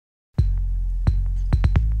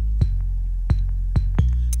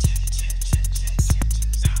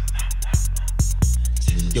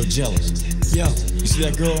Yo, Jealous. Yo. You see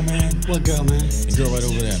that girl, man? What girl, man? The girl right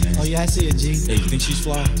over there, man. Oh, yeah, I see her, G. Hey, you think she's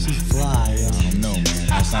fly? She's fly, yo. I don't know, man.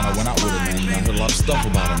 Last time I went out with her, man, I heard a lot of stuff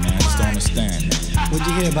about her, man. I just don't understand, man. What'd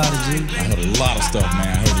you hear about her, G? I heard a lot of stuff, man.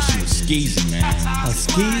 I heard that she was Skeezer, man. A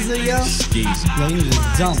Skeezer, yo? Skeezer. Yo, you need to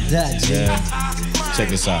dump that, G. Yeah. Check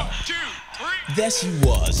this out. There she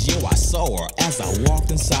was, yo, I saw her as I walked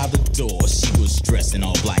inside the door. She was dressed in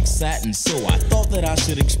all black satin, so I thought that I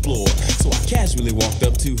should explore. So I casually walked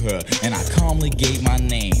up to her, and I calmly gave my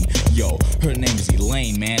name. Yo, her name is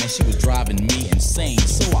Elaine, man, and she was driving me insane.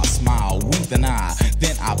 So I smiled, winked an eye,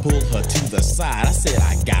 then I pulled her to the side. I said,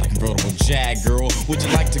 I got a convertible Jag, girl, would you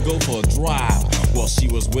like to go for a drive? Well, she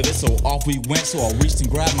was with it, so off we went, so I reached and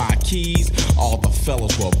grabbed my keys. All the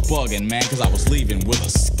fellas were bugging, man, cause I was leaving with a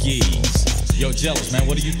skis. Yo, Jealous, man,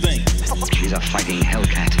 what do you think? She's a fighting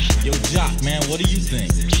hellcat. Yo, Jock, man, what do you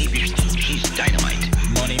think? She's dynamite.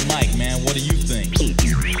 Money Mike, man, what do you think? She's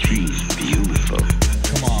beautiful.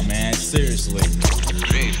 Come on, man, seriously.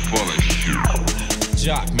 She's full of shit.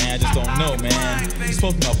 Jock, man, I just don't know, man. You're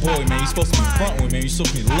supposed to be my boy, man. You're supposed to be front with me. You're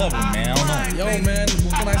supposed to be level, man. I don't know. Yo, man,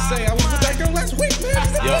 what can I say? I was with that girl last week, man.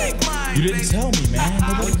 Yo, you didn't tell me, man.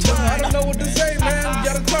 Nobody told me. I don't know what to say, man. You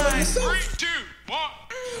gotta tell her yourself.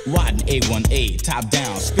 Riding A1A, top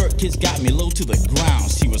down, skirt kiss got me low to the ground.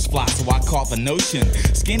 She was fly, so I caught the notion.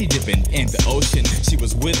 Skinny dipping in the ocean, she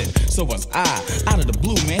was with it, so was I. Out of the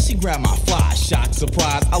blue, man, she grabbed my fly. Shock,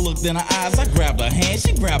 surprise, I looked in her eyes, I grabbed her hand,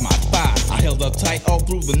 she grabbed my thigh. I held her tight all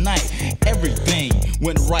through the night, everything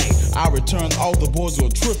went right. I returned, all the boys were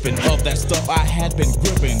tripping. Of that stuff I had been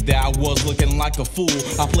gripping, there I was looking like a fool.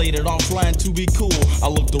 I played it off trying to be cool. I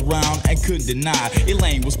looked around and couldn't deny,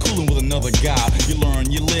 Elaine was coolin' with another guy. You learn,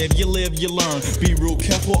 you live, you learn. Be real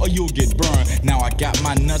careful or you'll get burned. Now I got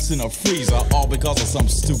my nuts in a freezer, all because of some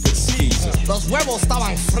stupid skeezer. Los huevos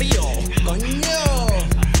estaban frío.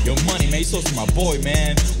 Coño. Yo, Money, man, you supposed to be my boy,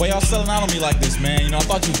 man. Why y'all selling out on me like this, man? You know, I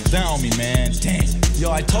thought you was down on me, man. Damn.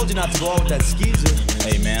 Yo, I told you not to go out with that Skeezer.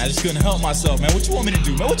 Hey, man, I just couldn't help myself, man. What you want me to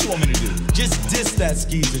do, man? What you want me to do? Just diss that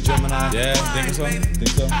Skeezer, Gemini. Yeah, think so? Think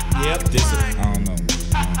so? Yep, diss it. I don't know.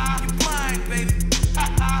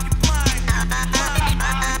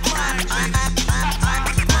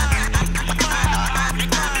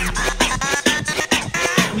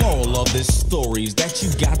 Moral of this story is that you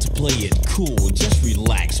got to play it cool. Just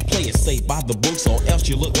relax, play it safe by the books, or else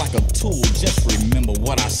you look like a tool. Just remember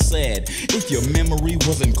what I said. If your memory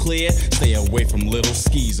wasn't clear, stay away from little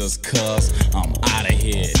skeezers, cuz I'm out of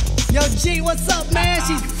here. Yo, G, what's up, man?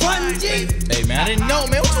 She's fun, G. Hey, man, I didn't know,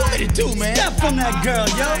 man. What you want me to do, man? Step from that girl,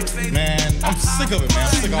 yo. Man, I'm sick of it, man.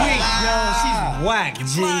 I'm sick of Weak, it. yo. She's whack,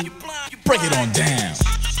 G. Break it on down.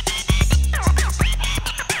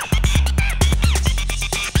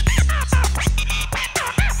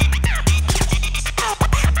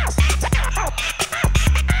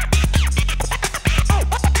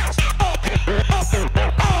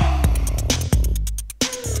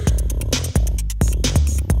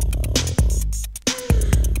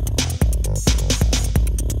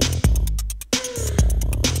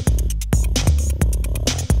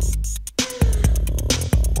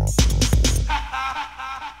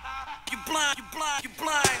 You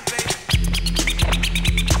blind, baby.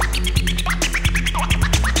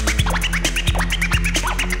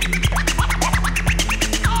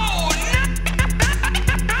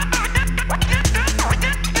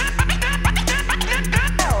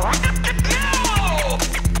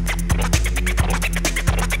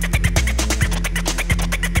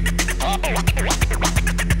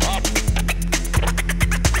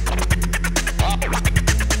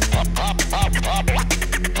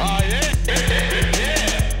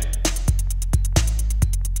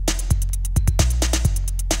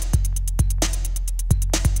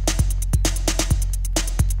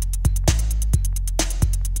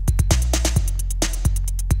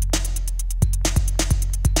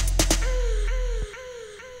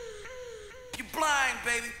 You blind,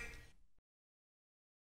 baby.